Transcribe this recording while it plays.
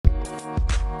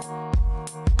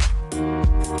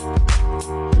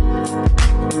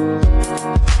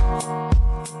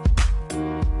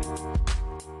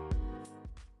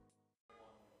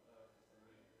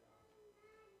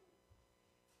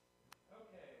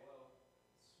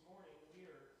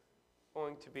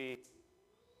Going to be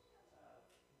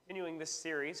continuing this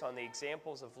series on the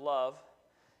examples of love,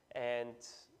 and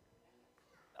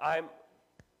I think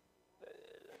this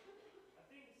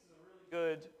is a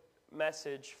really good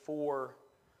message for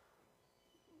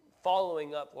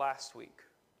following up last week.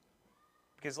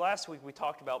 Because last week we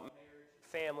talked about marriage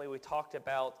and family, we talked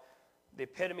about the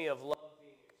epitome of love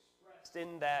being expressed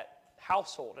in that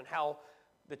household and how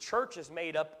the church is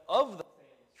made up of the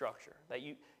family structure, that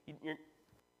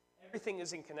everything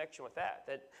is in connection with that.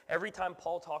 That every time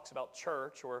Paul talks about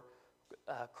church or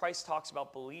Christ talks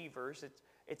about believers,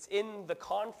 it's in the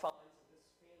confines of this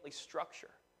family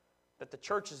structure. That the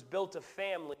church is built of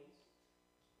families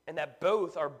and that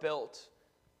both are built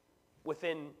with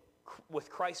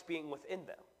Christ being within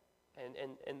them.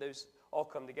 And those all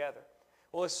come together.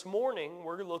 Well, this morning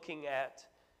we're looking at,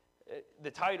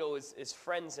 the title is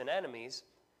Friends and Enemies,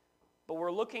 but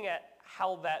we're looking at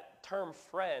how that term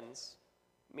friends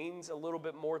means a little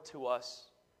bit more to us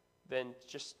than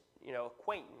just,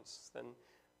 acquaintance, than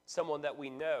someone that we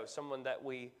know, someone that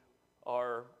we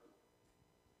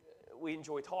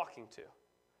enjoy talking to.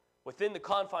 Within the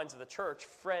confines of the church,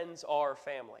 friends are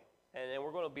family. And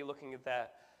we're going to be looking at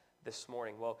that this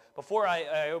morning. Well, before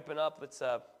I open up, let's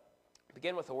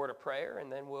begin with a word of prayer,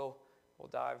 and then we'll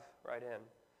dive right in.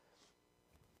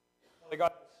 Father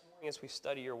God, this morning as we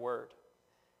study your word,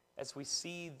 as we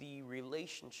see the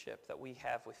relationship that we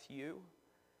have with you,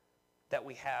 that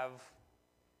we have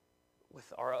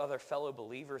with our other fellow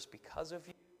believers because of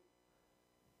you,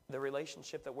 the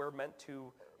relationship that we're meant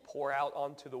to pour out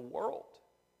onto the world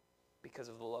because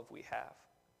of the love we have.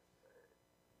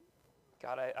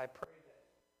 God, I pray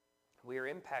that we are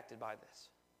impacted by this,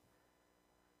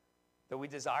 that we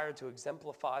desire to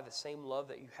exemplify the same love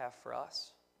that you have for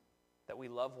us, that we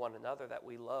love one another, that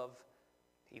we love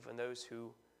even those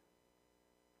who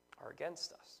are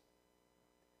against us.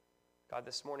 God,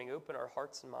 this morning, open our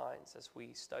hearts and minds as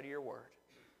we study your word.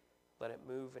 Let it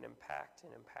move and impact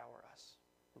and empower us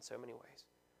in so many ways.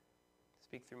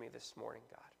 Speak through me this morning,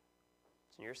 God.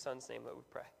 It's in your Son's name that we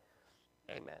pray.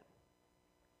 Amen.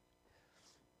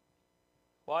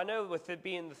 Well, I know with it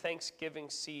being the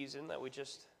Thanksgiving season that we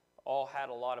just all had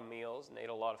a lot of meals and ate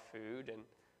a lot of food and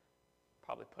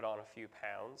probably put on a few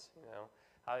pounds,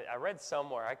 I read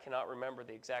somewhere, I cannot remember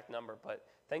the exact number, but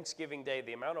Thanksgiving Day,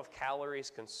 the amount of calories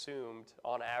consumed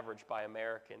on average by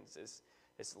Americans is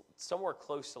somewhere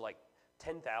close to like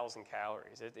 10,000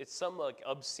 calories. It's some like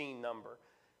obscene number.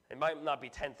 It might not be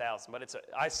 10,000, but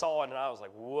I saw it and I was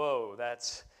like, whoa,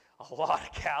 that's a lot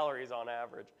of calories on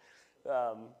average.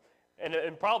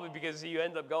 And probably because you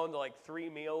end up going to like 3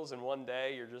 meals in one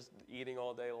day, you're just eating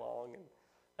all day long.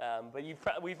 But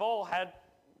we've all had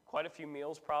quite a few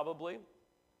meals probably.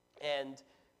 And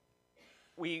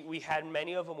we had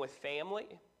many of them with family.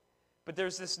 But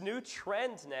there's this new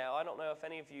trend now. I don't know if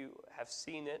any of you have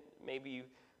seen it. Maybe you,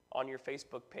 on your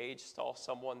Facebook page, saw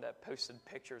someone that posted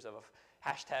pictures of a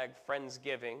hashtag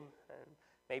Friendsgiving. And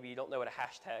maybe you don't know what a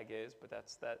hashtag is, but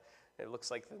that's that. It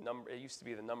looks like the number. It used to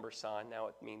be the number sign. Now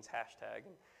it means hashtag.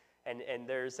 And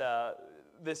there's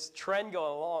this trend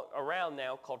going around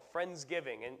now called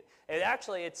Friendsgiving. And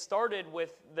it started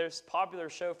with this popular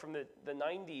show from the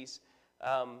 90s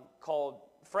called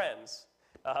Friends,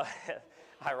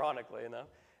 ironically enough.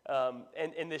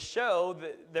 And in this show,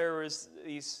 there was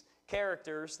these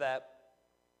characters that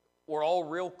were all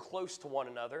real close to one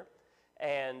another.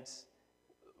 And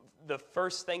the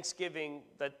first Thanksgiving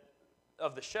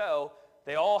of the show,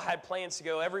 they all had plans to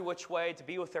go every which way to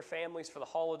be with their families for the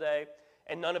holiday,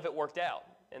 and none of it worked out.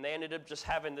 And they ended up just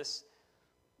having this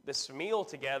meal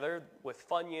together with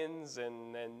Funyuns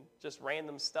and just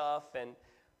random stuff, and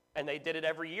they did it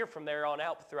every year from there on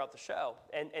out throughout the show.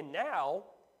 And now,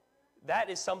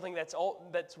 that is something that's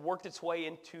worked its way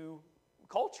into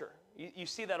culture. You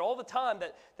see that all the time,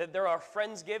 that there are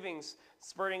Friendsgivings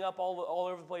spurting up all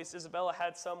over the place. Isabella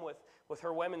had some with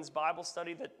her women's Bible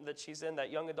study that she's in,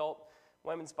 that young adult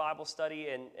women's Bible study,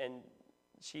 and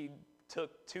she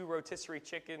took 2 rotisserie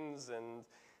chickens,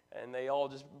 and they all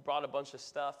just brought a bunch of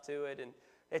stuff to it. And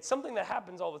it's something that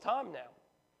happens all the time now.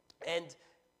 And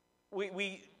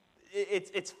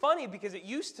it's funny because it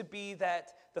used to be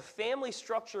that the family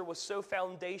structure was so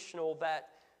foundational that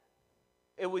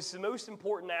it was the most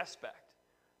important aspect.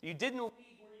 You didn't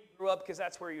leave where you grew up because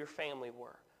that's where your family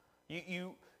were.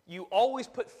 You always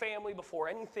put family before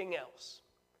anything else.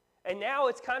 And now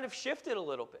it's kind of shifted a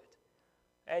little bit.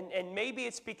 And maybe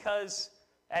it's because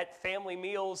at family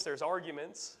meals there's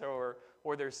arguments or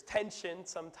there's tension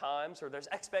sometimes, or there's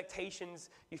expectations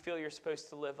you feel you're supposed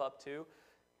to live up to.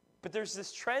 But there's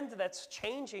this trend that's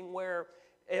changing where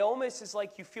it almost is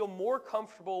like you feel more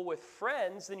comfortable with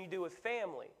friends than you do with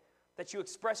family, that you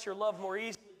express your love more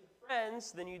easily to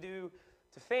friends than you do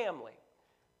to family.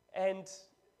 And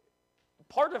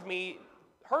part of me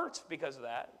hurts because of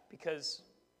that, because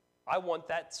I want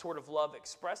that sort of love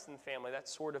expressed in the family, that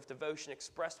sort of devotion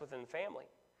expressed within the family.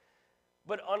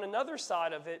 But on another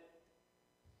side of it,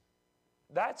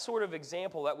 that sort of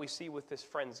example that we see with this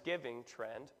Friendsgiving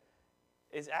trend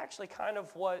is actually kind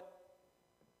of what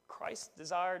Christ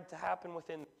desired to happen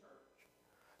within the church.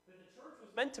 That the church was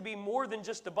meant to be more than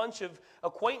just a bunch of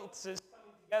acquaintances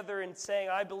coming together and saying,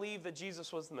 I believe that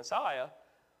Jesus was the Messiah.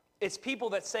 It's people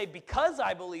that say, because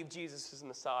I believe Jesus is the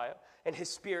Messiah and his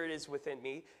Spirit is within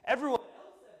me, everyone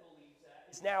else that believes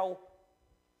that is now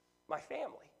my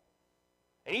family.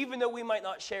 And even though we might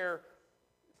not share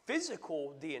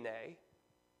physical DNA,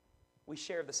 we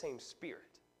share the same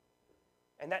Spirit.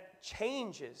 And that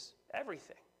changes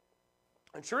everything.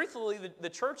 And truthfully, the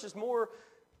church is more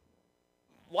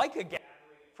like a gathering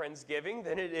of Friendsgiving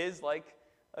than it is like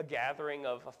a gathering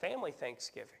of a family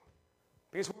Thanksgiving.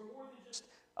 Because we're more than just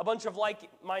a bunch of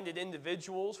like-minded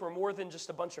individuals. We're more than just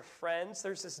a bunch of friends.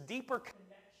 There's this deeper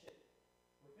connection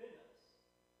within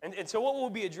us. And so what we'll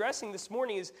be addressing this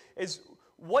morning is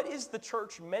what is the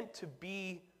church meant to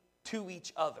be to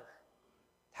each other?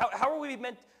 How are we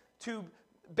meant to,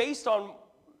 based on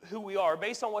who we are,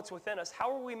 based on what's within us,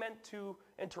 how are we meant to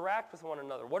interact with one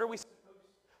another? What are we supposed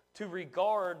to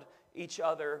regard each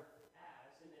other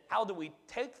as? And how do we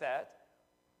take that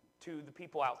to the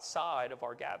people outside of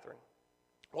our gathering?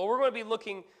 Well, we're going to be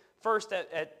looking first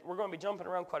we're going to be jumping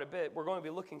around quite a bit. We're going to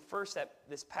be looking first at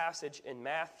this passage in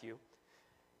Matthew.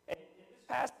 And this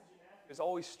passage in Matthew has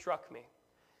always struck me.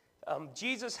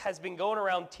 Jesus has been going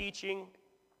around teaching.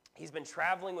 He's been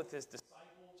traveling with his disciples.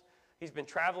 He's been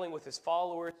traveling with his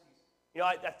followers. You know,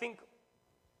 I think,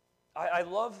 I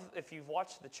love, if you've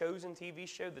watched the Chosen TV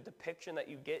show, the depiction that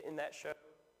you get in that show,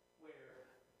 where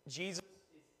Jesus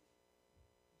is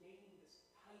gaining this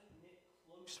tight-knit,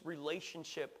 close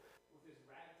relationship with his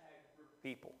ragtag group of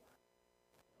people.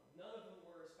 None of them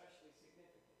were especially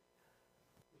significant.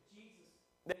 But Jesus,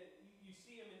 you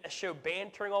see him in that show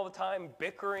bantering all the time,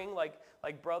 bickering like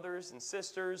brothers and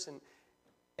sisters,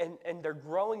 and they're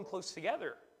growing close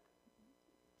together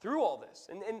through all this.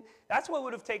 And that's what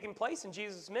would have taken place in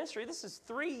Jesus' ministry. This is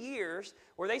 3 years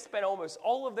where they spent almost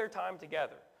all of their time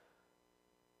together.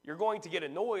 You're going to get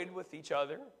annoyed with each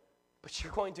other, but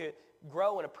you're going to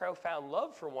grow in a profound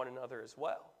love for one another as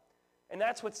well. And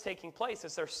that's what's taking place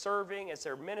as they're serving, as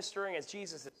they're ministering, as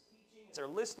Jesus is teaching, as they're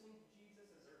listening to Jesus,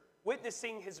 as they're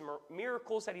witnessing his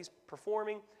miracles that he's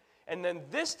performing. And then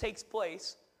this takes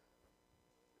place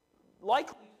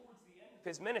likely towards the end of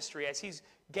his ministry as he's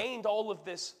gained all of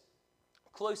this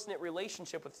close-knit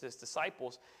relationship with his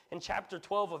disciples. In chapter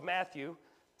 12 of Matthew,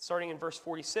 starting in verse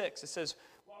 46, it says,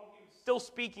 while he was still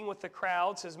speaking with the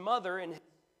crowds, his mother and his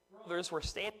brothers were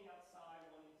standing outside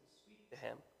wanting to speak to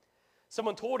him.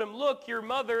 Someone told him, look, your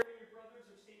mother and your brothers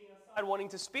are standing outside wanting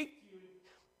to speak to you.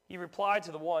 He replied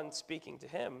to the one speaking to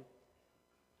him,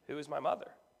 who is my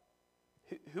mother?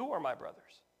 Who are my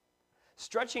brothers?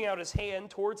 Stretching out his hand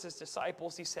towards his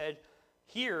disciples, he said,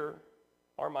 here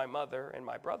are my mother and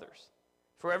my brothers.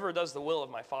 For whoever does the will of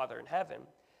my Father in heaven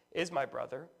is my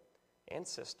brother and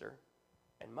sister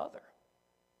and mother.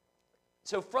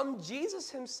 So from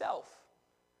Jesus himself,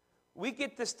 we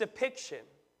get this depiction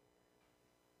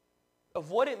of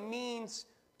what it means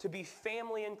to be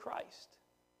family in Christ.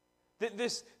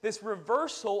 This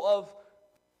reversal of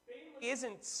family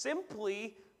isn't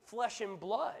simply flesh and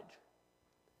blood,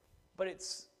 but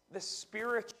it's the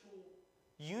spiritual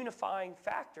unifying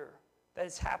factor that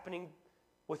is happening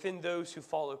within those who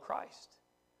follow Christ.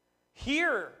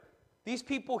 Here, these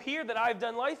people here that I've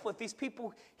done life with, these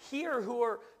people here who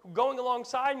are going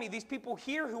alongside me, these people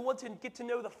here who want to get to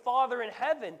know the Father in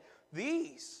heaven,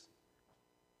 these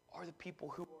are the people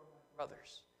who are my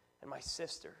brothers and my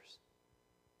sisters.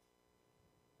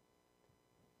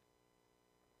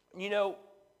 You know,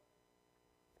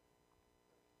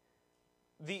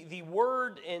 the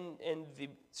word in the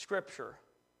scripture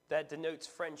that denotes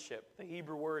friendship, the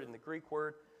Hebrew word and the Greek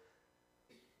word,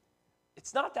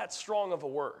 it's not that strong of a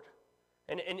word.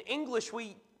 And in English,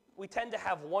 we tend to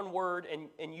have one word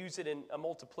and use it in a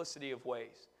multiplicity of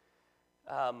ways.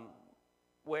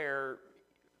 Where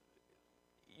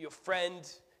your friend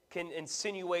can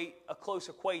insinuate a close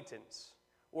acquaintance,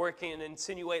 or it can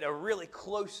insinuate a really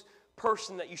close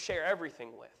person that you share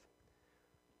everything with.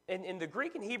 In the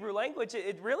Greek and Hebrew language,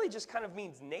 it really just kind of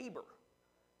means neighbor.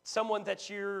 Someone that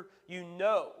you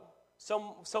know,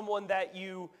 someone that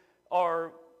you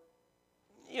are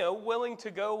willing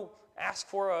to go ask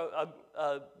for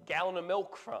a gallon of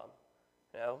milk from.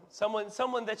 You know,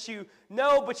 someone that you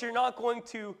know, but you're not going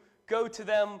to go to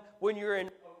them when you're in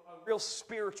a real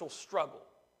spiritual struggle.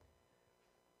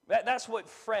 That's what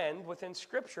friend within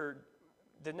Scripture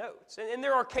denotes. And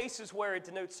there are cases where it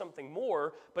denotes something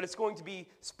more, but it's going to be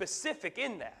specific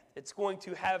in that. It's going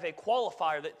to have a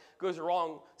qualifier that goes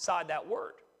alongside that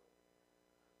word.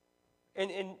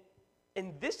 And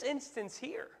in this instance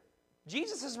here,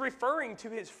 Jesus is referring to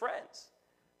his friends,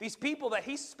 these people that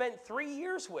he spent 3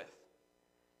 years with.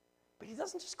 But he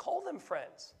doesn't just call them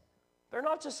friends. They're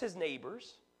not just his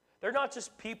neighbors. They're not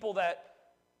just people that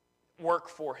work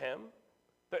for him.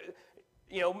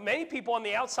 You know, many people on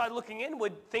the outside looking in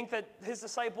would think that his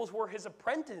disciples were his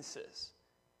apprentices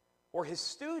or his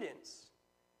students.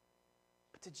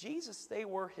 But to Jesus, they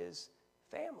were his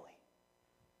family.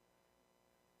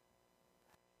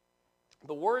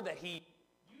 The word that he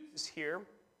uses here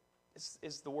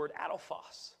is the word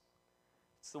adelphos.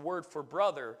 It's the word for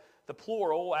brother. The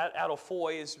plural,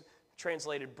 adelphoi, is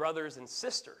translated brothers and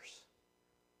sisters.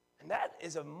 And that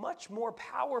is a much more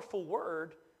powerful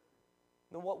word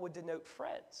than what would denote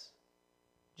friends.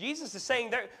 Jesus is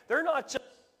saying they're not just,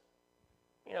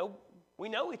 you know, we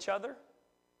know each other.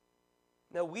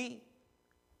 No, we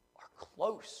are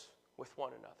close with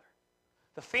one another.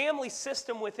 The family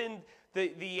system within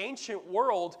the ancient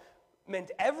world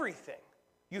meant everything.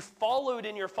 You followed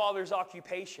in your father's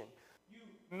occupation. You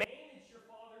managed your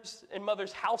father's and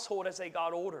mother's household as they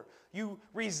got older. You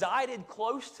resided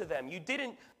close to them. You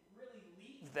didn't really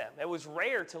leave them. It was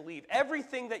rare to leave.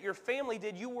 Everything that your family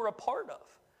did, you were a part of.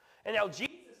 And now Jesus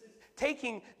is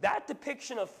taking that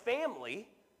depiction of family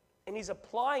and he's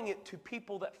applying it to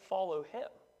people that follow him.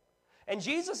 And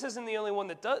Jesus isn't the only one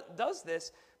that does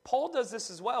this. Paul does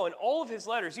this as well. In all of his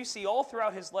letters, you see all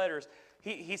throughout his letters,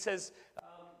 he says,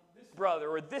 this brother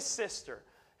or this sister,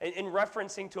 in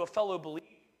referencing to a fellow believer.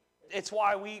 It's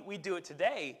why we do it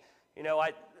today. You know,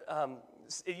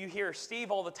 you hear Steve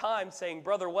all the time saying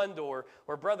Brother Wendell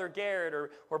or Brother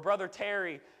Garrett or Brother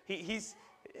Terry.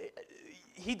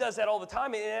 He does that all the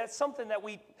time, and that's something that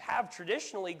we have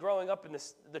traditionally growing up in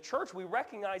the church. We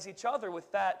recognize each other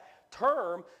with that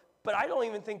term, but I don't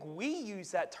even think we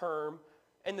use that term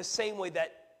in the same way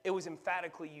that it was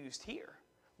emphatically used here.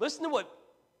 Listen to what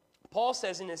Paul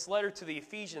says in his letter to the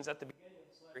Ephesians at the beginning of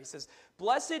his letter. He says,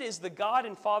 "Blessed is the God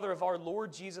and Father of our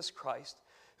Lord Jesus Christ,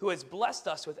 who has blessed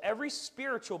us with every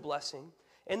spiritual blessing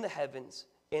in the heavens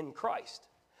in Christ.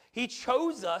 He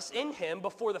chose us in him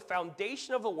before the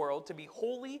foundation of the world to be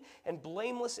holy and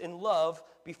blameless in love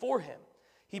before him.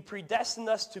 He predestined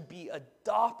us to be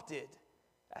adopted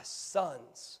as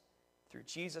sons through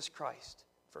Jesus Christ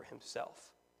for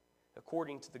himself,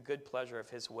 according to the good pleasure of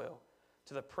his will,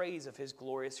 to the praise of his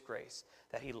glorious grace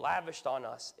that he lavished on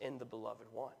us in the beloved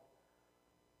one."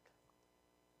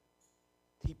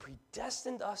 He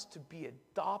predestined us to be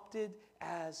adopted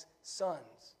as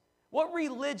sons. What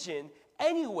religion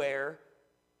anywhere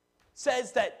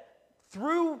says that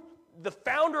through the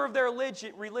founder of their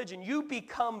religion, you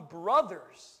become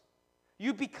brothers,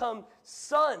 you become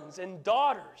sons and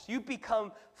daughters, you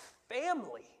become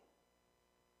family?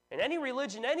 In any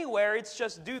religion anywhere, it's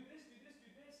just do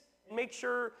this, and make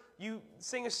sure you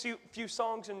sing a few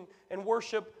songs and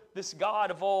worship this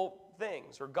God of all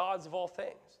things, or gods of all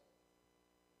things.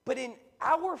 But in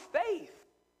our faith,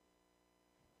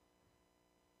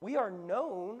 we are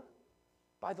known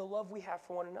by the love we have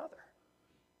for one another.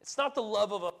 It's not the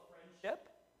love of a friendship.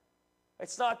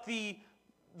 It's not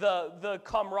the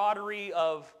camaraderie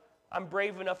of, I'm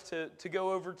brave enough to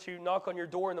go over to knock on your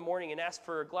door in the morning and ask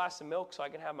for a glass of milk so I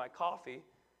can have my coffee.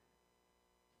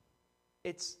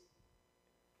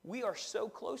 We are so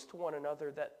close to one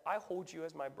another that I hold you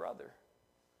as my brother.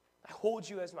 I hold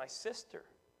you as my sister.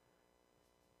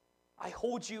 I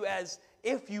hold you as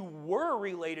if you were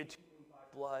related to me by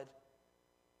blood.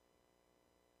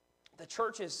 The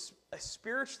church is a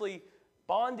spiritually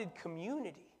bonded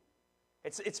community.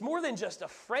 It's more than just a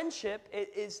friendship.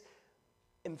 It is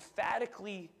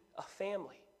emphatically a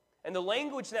family. And the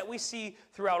language that we see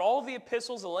throughout all the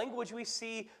epistles, the language we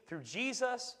see through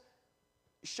Jesus,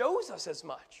 shows us as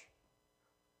much.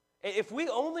 If we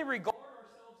only regard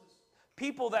ourselves as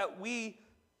people that we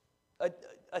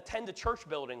attend a church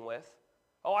building with,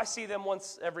 I see them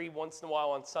every once in a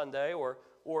while on Sunday, or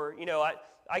you know,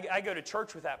 I go to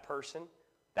church with that person.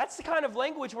 That's the kind of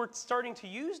language we're starting to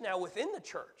use now within the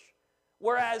church.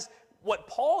 Whereas what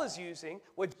Paul is using,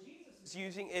 what Jesus is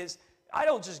using is, I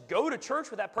don't just go to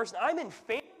church with that person, I'm in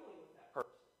family with that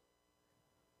person.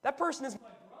 That person is my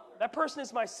brother. That person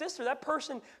is my sister. That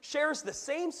person shares the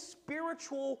same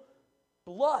spiritual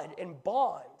blood and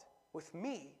bond with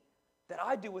me that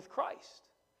I do with Christ.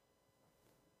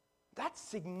 That's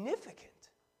significant.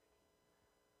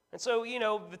 And so,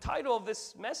 the title of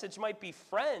this message might be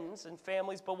Friends and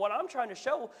Families, but what I'm trying to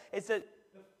show is that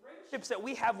the friendships that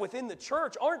we have within the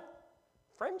church aren't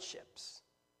friendships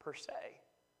per se.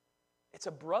 It's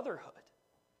a brotherhood.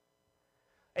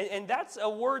 And that's a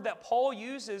word that Paul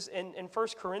uses in 1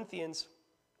 Corinthians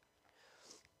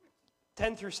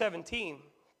 10 through 17.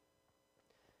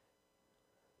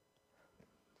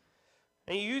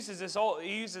 And he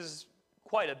uses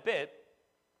quite a bit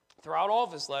throughout all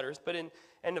of his letters, but in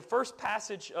the first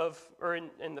passage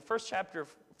in the first chapter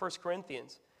of 1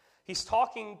 Corinthians, he's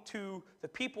talking to the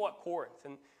people at Corinth.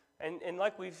 And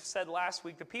like we've said last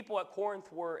week, the people at Corinth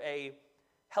were a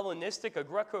Hellenistic, a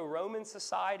Greco-Roman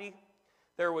society.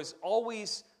 There was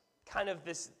always kind of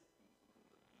this,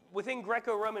 within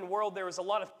Greco-Roman world, there was a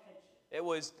lot of tension. It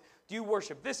was, do you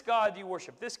worship this God? Do you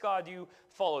worship this God? Do you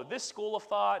follow this school of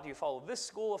thought? Do you follow this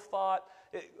school of thought?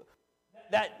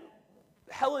 That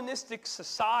Hellenistic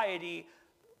society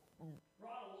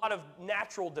brought a lot of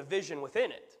natural division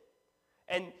within it.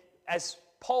 And as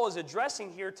Paul is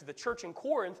addressing here to the church in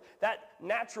Corinth, that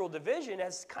natural division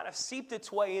has kind of seeped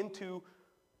its way into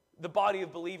the body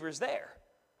of believers there.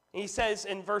 And he says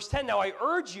in verse 10, now I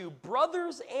urge you,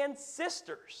 brothers and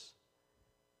sisters.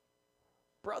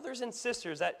 Brothers and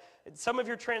sisters. That some of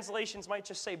your translations might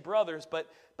just say brothers, but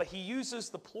he uses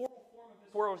the plural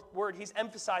form of this word. He's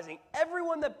emphasizing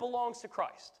everyone that belongs to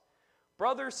Christ.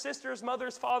 Brothers, sisters,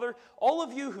 mothers, father, all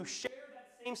of you who share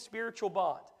that same spiritual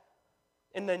bond.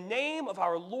 In the name of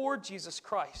our Lord Jesus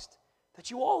Christ,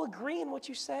 that you all agree in what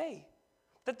you say.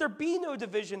 That there be no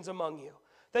divisions among you.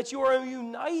 That you are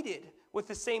united with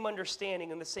the same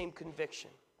understanding and the same conviction.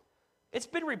 It's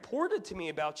been reported to me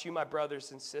about you, my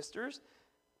brothers and sisters,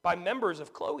 by members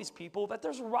of Chloe's people, that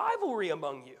there's rivalry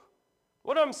among you.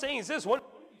 What I'm saying is this, one of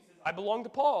you says, I belong to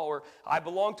Paul, or I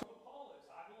belong to Apollos,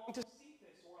 I belong to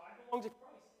Cephas, or I belong to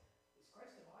Christ. Is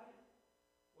Christ divided?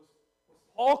 Was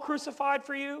Paul crucified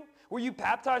for you? Were you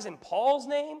baptized in Paul's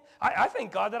name? I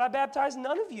thank God that I baptized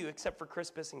none of you except for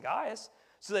Crispus and Gaius,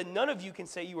 so that none of you can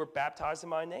say you were baptized in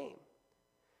my name.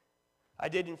 I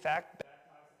did, in fact,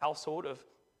 baptize the household of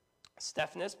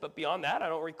Stephanas, but beyond that, I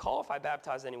don't recall if I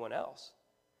baptized anyone else.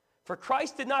 For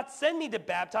Christ did not send me to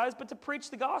baptize, but to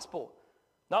preach the gospel,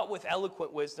 not with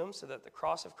eloquent wisdom, so that the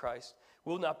cross of Christ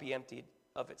will not be emptied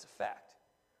of its effect.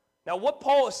 Now, what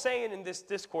Paul is saying in this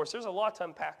discourse, there's a lot to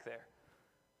unpack there.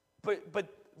 But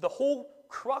the whole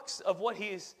crux of what he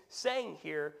is saying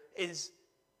here is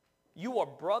you are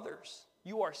brothers.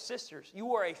 You are sisters.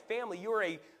 You are a family. You are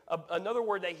another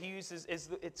word that he uses is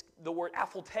it's the word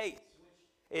apheltes, which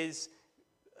is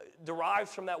derived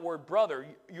from that word brother.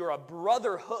 You're a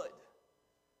brotherhood.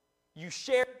 You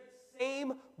share the same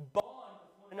bond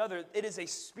with one another. It is a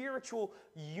spiritual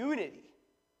unity.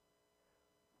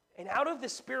 And out of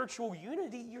this spiritual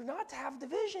unity, you're not to have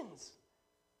divisions.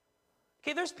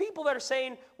 Okay, there's people that are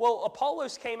saying, well,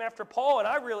 Apollos came after Paul, and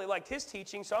I really liked his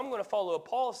teaching, so I'm going to follow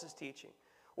Apollos' teaching.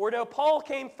 Or no, Paul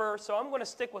came first, so I'm going to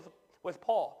stick with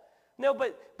Paul. No,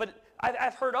 but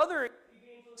I've heard other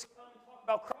evangelists come and talk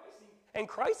about Christ, and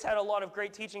Christ had a lot of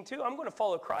great teaching too. I'm going to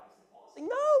follow Christ. And Paul's saying,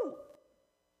 no,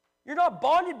 you're not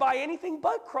bonded by anything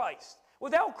but Christ.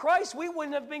 Without Christ, we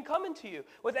wouldn't have been coming to you.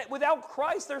 Without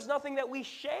Christ, there's nothing that we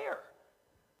share.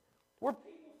 We're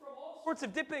people from all sorts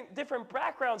of different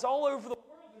backgrounds all over the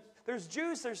world. There's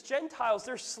Jews, there's Gentiles,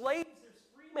 there's slaves, there's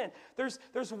freemen, there's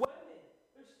women,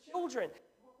 there's children.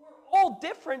 We're all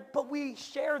different, but we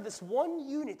share this one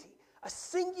unity, a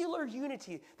singular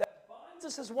unity that binds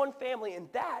us as one family,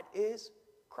 and that is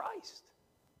Christ.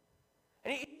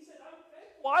 And he said, I'm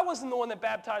thankful I wasn't the one that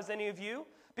baptized any of you,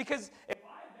 because if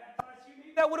I had baptized you,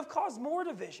 maybe that would have caused more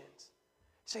divisions.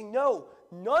 Saying, no,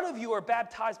 none of you are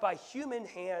baptized by human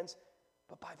hands,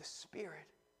 but by the Spirit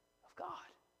of God.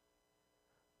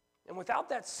 And without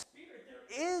that Spirit,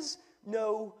 there is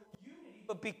no unity.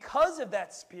 But because of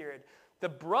that Spirit, the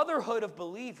brotherhood of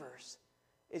believers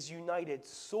is united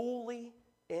solely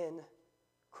in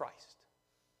Christ.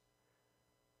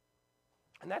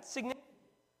 And that's significant.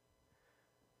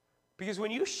 Because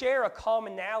when you share a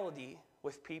commonality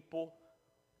with people,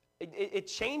 it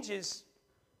changes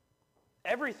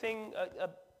everything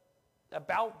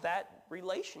about that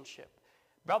relationship,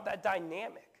 about that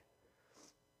dynamic.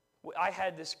 I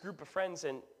had this group of friends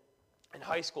in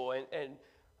high school, and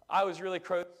I was really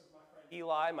close with my friend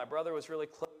Eli. My brother was really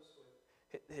close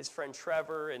with his friend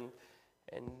Trevor, and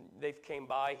they came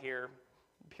by here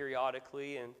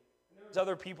periodically, and there was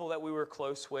other people that we were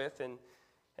close with,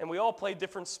 and we all played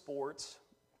different sports,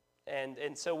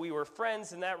 and so we were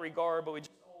friends in that regard, but we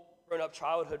just all grown up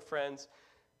childhood friends.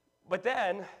 But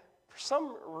then, for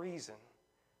some reason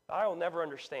I will never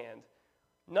understand,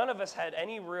 none of us had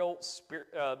any real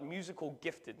musical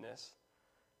giftedness,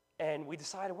 and we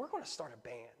decided we're going to start a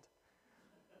band.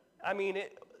 I mean,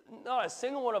 not a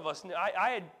single one of us knew. I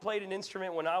had played an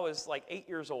instrument when I was like 8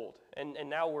 years old, and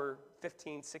now we're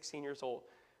 15, 16 years old.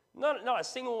 Not a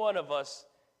single one of us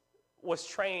was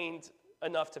trained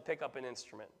enough to pick up an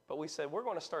instrument. But we said, we're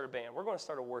going to start a band. We're going to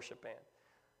start a worship band.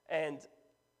 And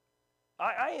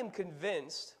I am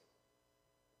convinced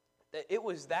that it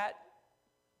was that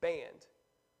band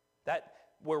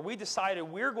where we decided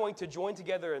we're going to join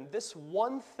together in this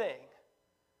one thing,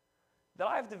 that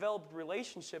I've developed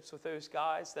relationships with those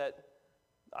guys that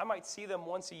I might see them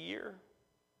once a year,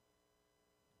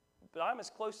 but I'm as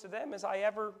close to them as I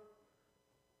ever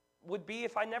would be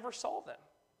if I never saw them.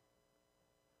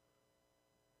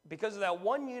 Because of that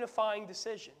one unifying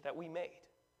decision that we made.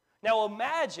 Now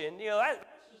imagine, that's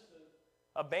just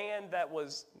a band that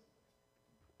was,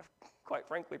 quite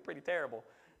frankly, pretty terrible.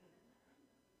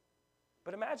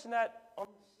 But imagine that on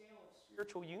the scale of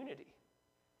spiritual unity.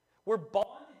 We're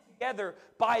bonded together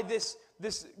by this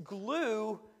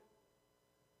glue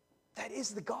that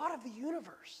is the God of the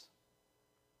universe.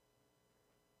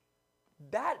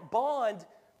 That bond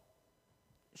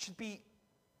should be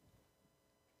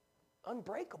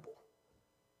unbreakable.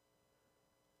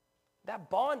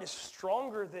 That bond is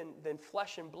stronger than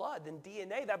flesh and blood, than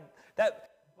DNA.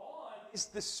 That bond is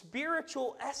the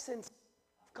spiritual essence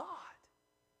of God.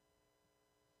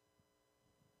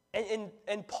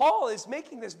 And Paul is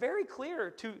making this very clear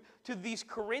to these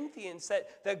Corinthians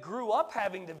that grew up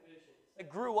having divisions, that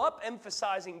grew up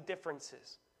emphasizing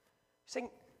differences. He's saying,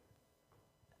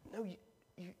 no,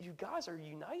 you guys are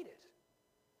united.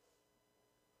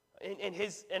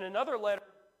 In another letter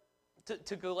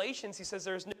to Galatians, he says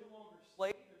there's no longer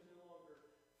slave, there's no longer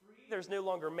free, there's no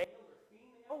longer male or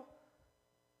female,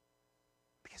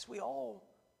 because we all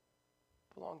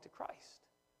belong to Christ.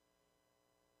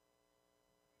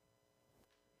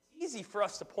 It's easy for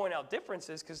us to point out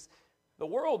differences because the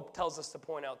world tells us to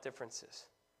point out differences.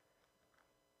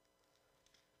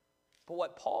 But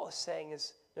what Paul is saying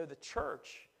is, the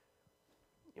church,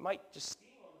 you might just see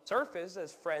on the surface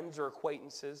as friends or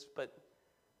acquaintances, but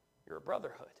you're a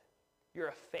brotherhood. You're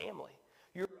a family.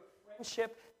 You're a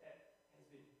friendship that has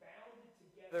been bounded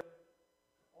together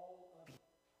for all of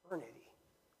eternity.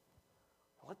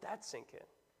 Let that sink in.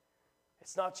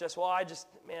 It's not just, I just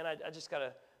got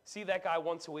to see that guy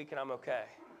once a week and I'm okay.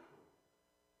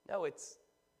 No,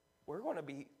 we're going to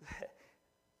be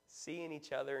seeing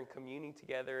each other and communing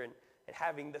together and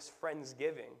having this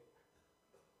Friendsgiving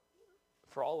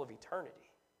for all of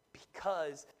eternity,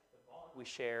 because the bond we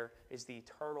share is the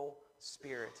eternal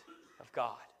Spirit of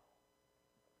God.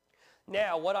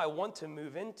 Now, what I want to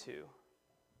move into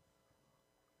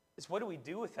is, what do we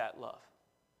do with that love?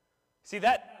 See,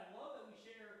 that love that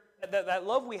we share, that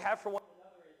love we have for one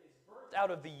another is birthed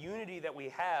out of the unity that we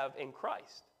have in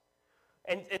Christ.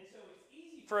 And so it's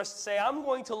easy for us to say, I'm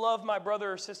going to love my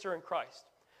brother or sister in Christ.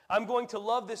 I'm going to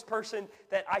love this person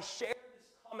that I share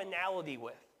this commonality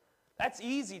with. That's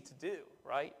easy to do,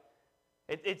 right?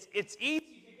 It's easy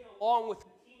to get along with the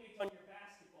teammates on your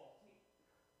basketball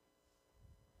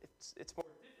team. It's more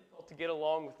difficult to get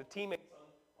along with the teammates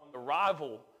on the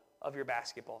rival of your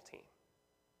basketball team.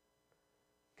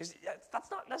 Because that's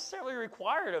not necessarily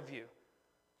required of you.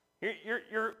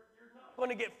 You're not going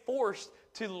to get forced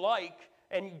to like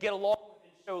and get along with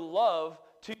and show love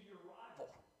to your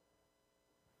rival.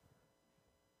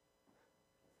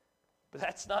 But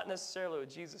that's not necessarily what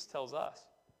Jesus tells us.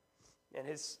 In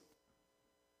his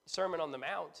Sermon on the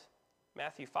Mount,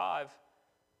 Matthew 5,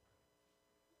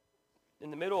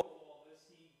 in the middle of all this,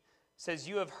 he says,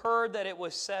 you have heard that it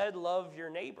was said, love your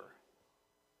neighbor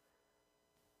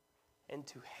and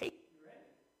to hate your enemy.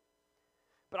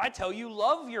 But I tell you,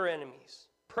 love your enemies.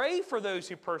 Pray for those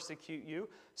who persecute you,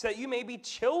 so that you may be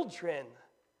children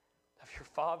of your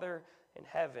Father in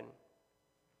heaven.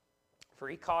 For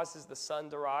he causes the sun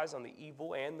to rise on the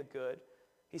evil and the good.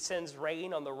 He sends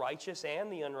rain on the righteous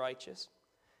and the unrighteous.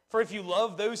 For if you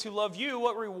love those who love you,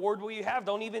 what reward will you have?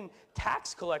 Don't even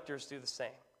tax collectors do the same?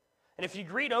 And if you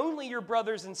greet only your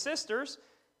brothers and sisters,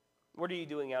 what are you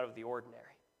doing out of the ordinary?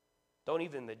 Don't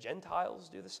even the Gentiles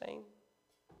do the same?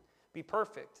 Be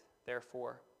perfect,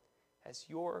 therefore, as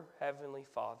your heavenly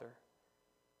Father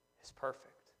is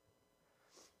perfect.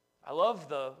 I love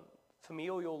the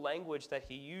familial language that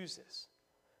he uses.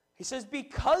 He says,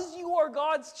 because you are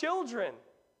God's children,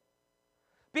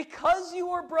 because you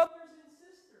are brothers and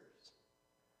sisters.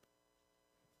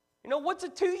 What's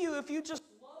it to you if you just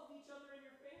love each other in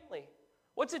your family?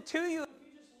 What's it to you if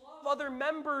you just love other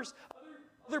members, other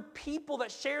other people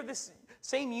that share this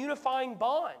same unifying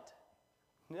bond.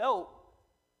 No,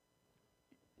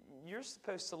 you're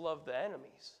supposed to love the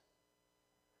enemies.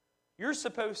 You're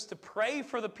supposed to pray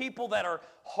for the people that are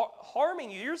harming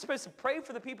you. You're supposed to pray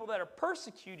for the people that are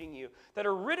persecuting you, that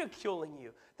are ridiculing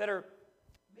you, that are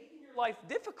making your life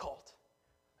difficult.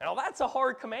 Now, that's a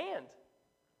hard command.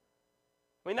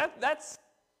 I mean, that's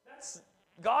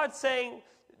God saying,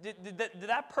 did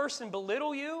that person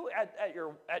belittle you at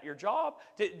your job?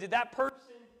 Did that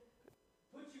person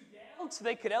put you down so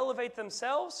they could elevate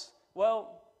themselves?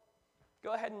 Well,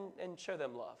 go ahead and show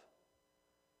them love.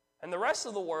 And the rest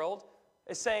of the world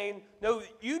is saying, no,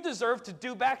 you deserve to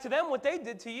do back to them what they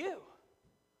did to you.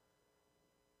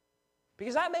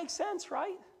 Because that makes sense,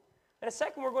 right? In a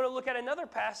second, we're going to look at another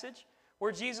passage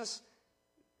where Jesus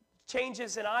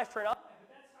changes an eye for an eye. But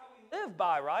that's how we live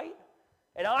by, right?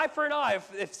 An eye for an eye.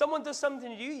 If someone does something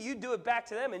to you, you do it back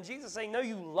to them. And Jesus is saying, no,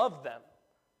 you love them.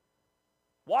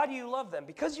 Why do you love them?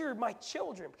 Because you're my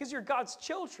children. Because you're God's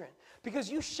children. Because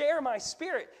you share my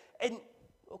spirit. And,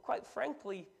 well, quite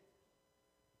frankly,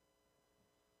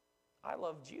 I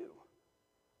loved you.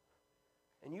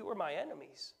 And you were my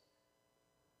enemies.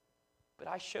 But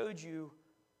I showed you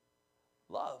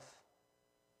love.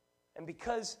 And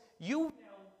because you now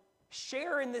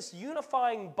share in this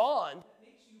unifying bond that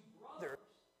makes you brothers,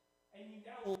 and you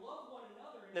now love one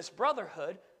another in this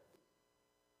brotherhood,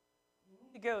 you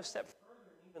need to go a step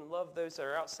further and even love those that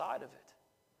are outside of it.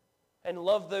 And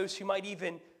love those who might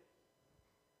even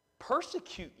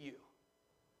persecute you.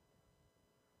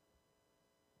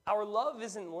 Our love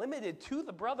isn't limited to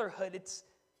the brotherhood, it's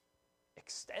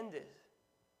extended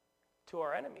to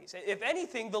our enemies. If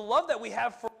anything, the love that we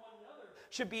have for one another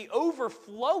should be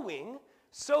overflowing,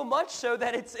 so much so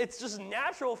that it's just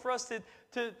natural for us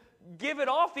to give it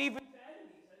off even to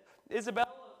enemies. Isabella,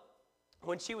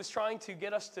 when she was trying to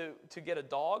get us to get a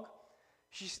dog,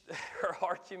 her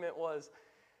argument was,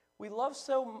 we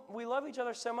love each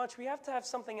other so much, we have to have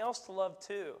something else to love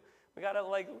too. We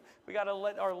gotta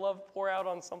let our love pour out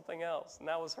on something else. And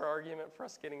that was her argument for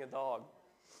us getting a dog.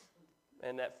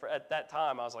 And at that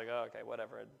time, I was like, oh, okay,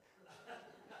 whatever.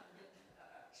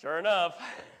 Sure enough,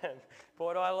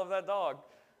 boy, do I love that dog.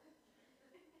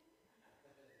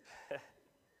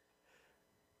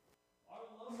 Our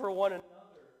love for one another,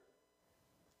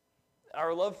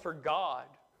 our love for God,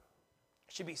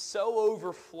 should be so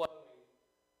overflowing.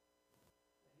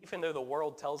 Even though the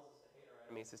world tells us to hate our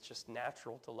enemies, it's just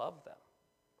natural to love them.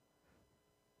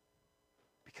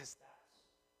 Because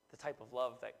that's the type of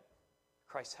love that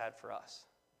Christ had for us.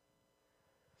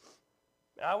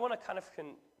 And I want to kind of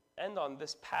end on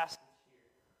this passage here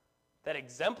that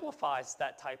exemplifies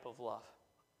that type of love.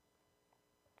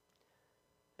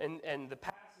 And the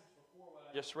passage before what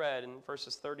I just read in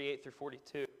verses 38 through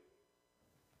 42,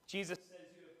 Jesus says,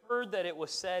 you have heard that it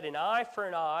was said, an eye for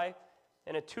an eye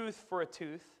and a tooth for a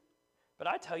tooth. But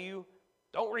I tell you,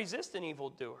 don't resist an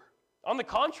evildoer. On the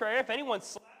contrary, if anyone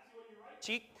slaps you on your right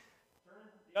cheek, turn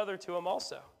the other to him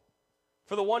also.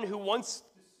 For the one who wants to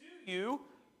sue you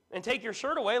and take your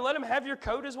shirt away, let him have your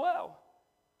coat as well.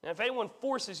 And if anyone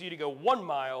forces you to go 1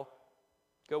 mile,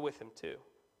 go with him too.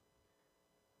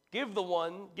 Give to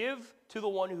the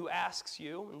one who asks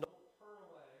you, and don't turn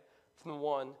away from the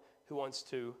one who wants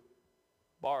to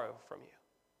borrow from you.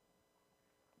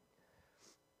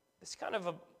 This kind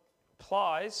of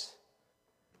applies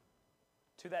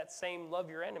to that same love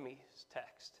your enemies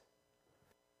text.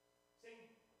 Saying,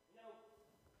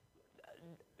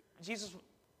 Jesus,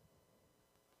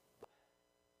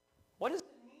 what does it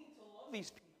mean to love these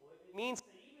people? It means that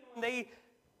even when they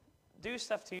do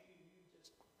stuff to you, you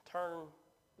just turn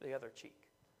the other cheek.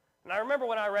 And I remember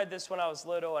when I read this when I was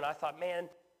little, and I thought, man,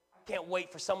 I can't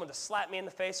wait for someone to slap me in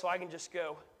the face so I can just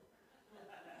go.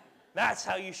 That's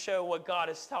how you show what God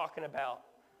is talking about.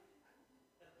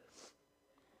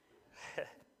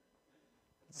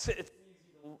 It's easy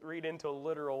to read into a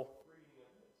literal reading of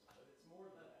this, but it's more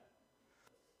than that.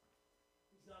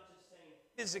 He's not just saying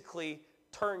physically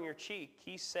turn your cheek.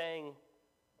 He's saying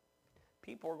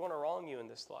people are going to wrong you in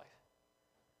this life.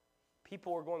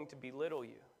 People are going to belittle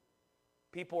you.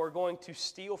 People are going to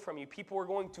steal from you. People are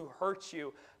going to hurt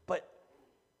you. But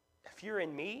if you're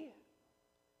in me,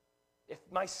 if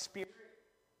my spirit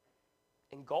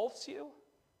engulfs you,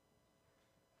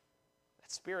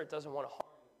 that spirit doesn't want to harm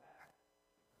you back.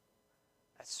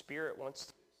 That spirit wants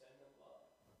to extend them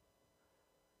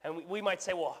love. And we might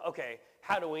say, well, okay,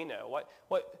 how do we know?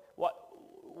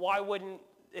 Why wouldn't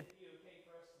it be okay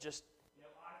for us to just,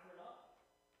 eye for an eye?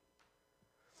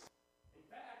 In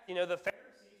fact, the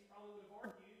Pharisees probably would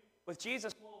have argued with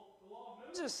Jesus, well, the law of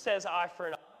Moses says eye for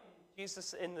an eye, and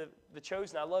Jesus in the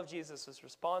Chosen, I love Jesus'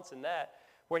 response in that,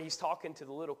 where he's talking to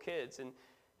the little kids, and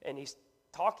he's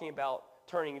talking about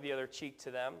turning the other cheek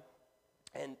to them.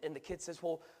 And the kid says,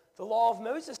 well, the law of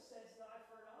Moses says an eye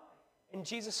for an eye. And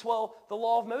Jesus, well, the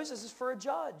law of Moses is for a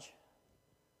judge.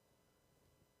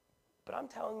 But I'm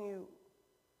telling you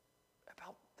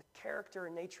about the character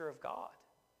and nature of God,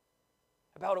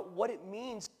 about what it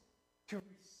means to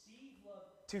receive love,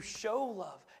 to show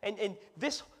love. And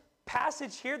this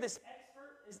passage here, these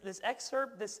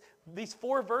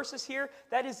 4 verses here,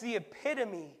 that is the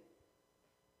epitome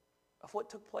of what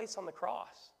took place on the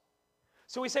cross.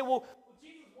 So we say, well,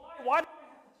 Jesus, why do I have to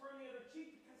turn the other cheek?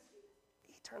 Because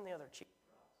he turned the other cheek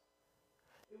for us.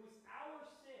 It was our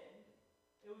sin,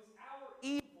 it was our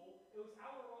evil, it was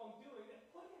our wrongdoing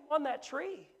that put him on that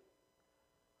tree.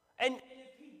 And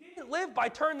if he didn't live by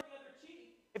turn the other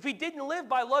cheek, if he didn't live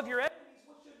by love your enemies,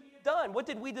 what should we have done? What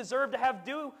did we deserve to have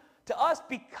do to us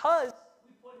because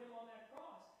we put him on that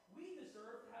cross? We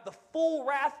deserve to have the full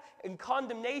wrath and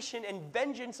condemnation and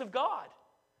vengeance of God.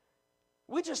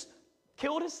 We just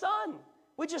killed his son.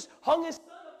 We just hung his son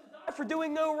up to die for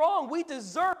doing no wrong. We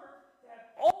deserve to have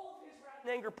all of his wrath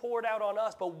and anger poured out on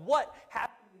us. But what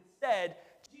happened instead?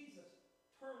 Jesus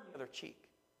turned the other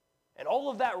cheek. And all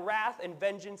of that wrath and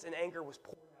vengeance and anger was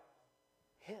poured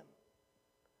out on him.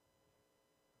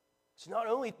 So not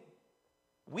only did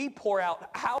we pour out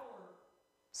our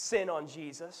sin on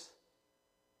Jesus,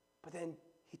 but then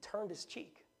he turned his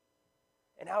cheek.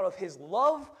 And out of his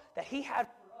love that he had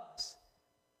for us,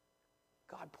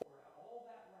 God poured out all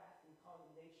that wrath and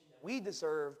condemnation that we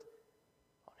deserved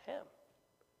on him.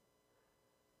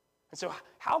 And so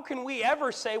how can we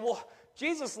ever say, well,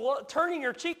 Jesus, turning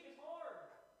your cheek is hard.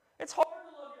 It's hard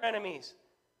to love your enemies.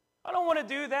 I don't want to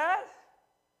do that.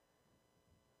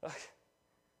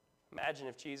 Imagine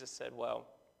if Jesus said, well,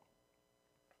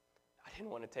 I didn't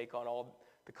want to take on all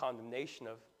the condemnation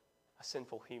of a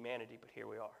sinful humanity, but here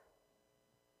we are.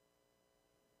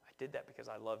 I did that because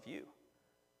I love you.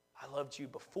 I loved you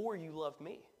before you loved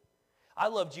me. I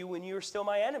loved you when you were still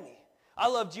my enemy. I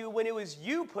loved you when it was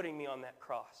you putting me on that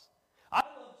cross. I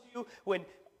loved you when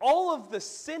all of the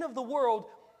sin of the world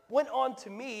went on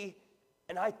to me,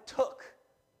 and I took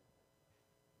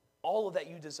all of that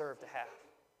you deserve to have.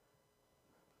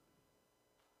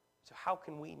 So how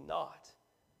can we not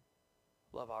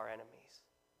love our enemies?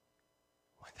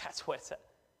 Well,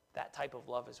 that type of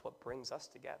love is what brings us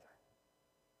together.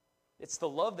 It's the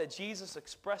love that Jesus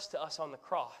expressed to us on the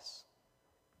cross.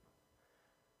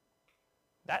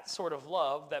 That sort of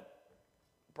love that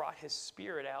brought his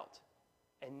Spirit out,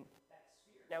 and that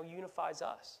Spirit now unifies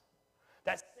us.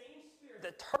 That same Spirit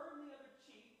that turned the other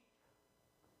cheek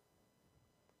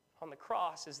on the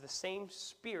cross is the same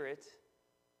Spirit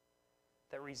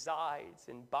that resides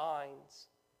and binds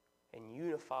and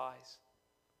unifies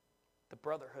the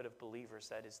brotherhood of believers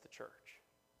that is the church.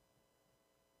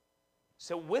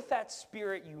 So with that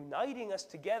Spirit uniting us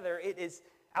together, it is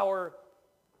our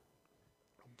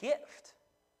gift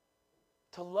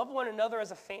to love one another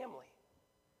as a family.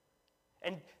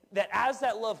 And that as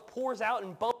that love pours out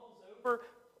and bubbles over,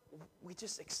 we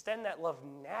just extend that love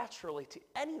naturally to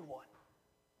anyone,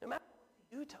 no matter what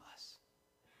they do to us.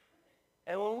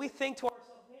 And when we think to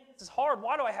ourselves, man, this is hard,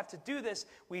 why do I have to do this?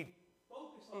 We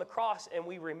focus on the cross and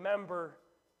we remember,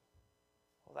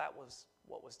 well, that was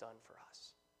what was done for us.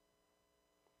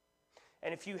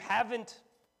 And if you haven't,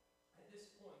 at this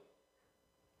point,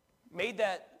 made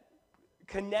that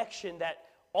connection that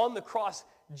on the cross,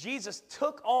 Jesus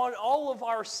took on all of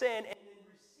our sin and then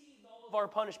received all of our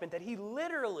punishment, that he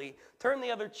literally turned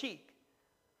the other cheek.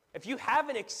 If you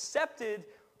haven't accepted,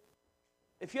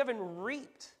 if you haven't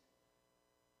reaped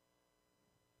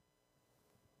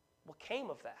what came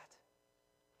of that,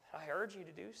 I urge you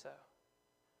to do so.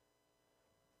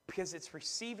 Because it's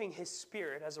receiving his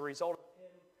Spirit as a result of him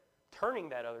turning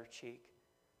that other cheek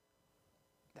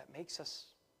that makes us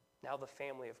now the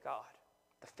family of God,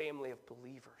 the family of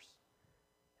believers.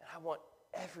 And I want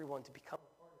everyone to become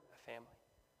a part of that family.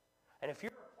 And if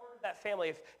you're a part of that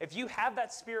family, if you have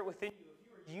that Spirit within you,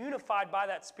 if you are unified by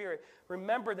that Spirit,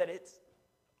 remember that it's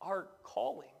our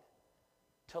calling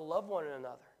to love one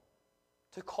another,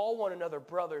 to call one another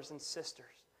brothers and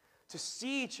sisters, to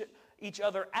see each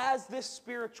other as this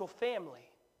spiritual family,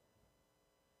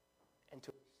 and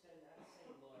to extend that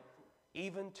same love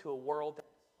even to a world that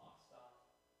is hostile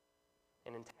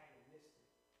and antagonistic against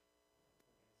us.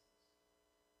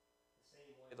 The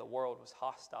same way the world was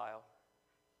hostile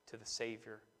to the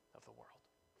Savior of the world.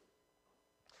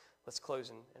 Let's close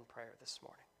in prayer this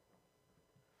morning.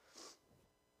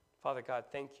 Father God,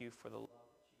 thank you for the love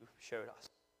that you showed us.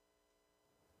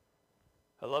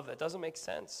 A love that doesn't make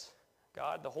sense.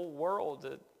 God, the whole world, all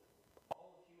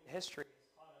of human history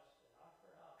has taught us an eye for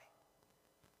an eye.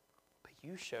 But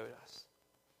you showed us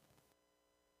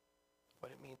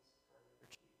what it means to turn the other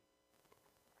cheek.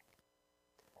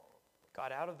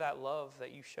 God, out of that love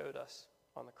that you showed us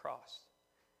on the cross,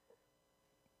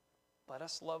 let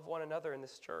us love one another in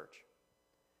this church.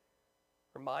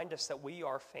 Remind us that we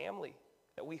are family,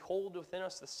 that we hold within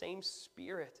us the same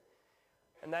Spirit,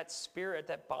 and that Spirit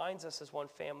that binds us as one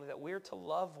family, that we're to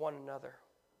love one another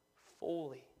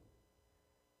fully.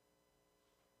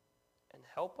 And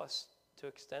help us to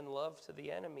extend love to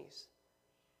the enemies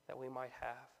that we might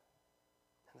have,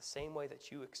 in the same way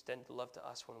that you extended love to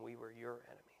us when we were your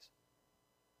enemies.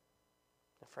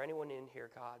 And for anyone in here,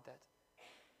 God, that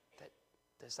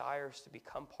desires to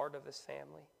become part of this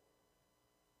family,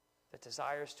 that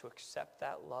desires to accept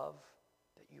that love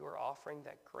that you are offering,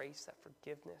 that grace, that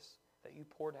forgiveness that you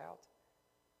poured out,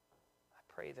 I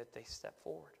pray that they step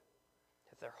forward,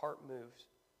 that their heart moves,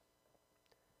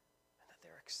 and that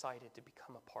they're excited to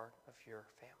become a part of your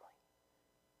family.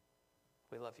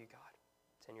 We love you, God.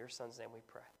 It's in your Son's name we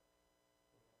pray.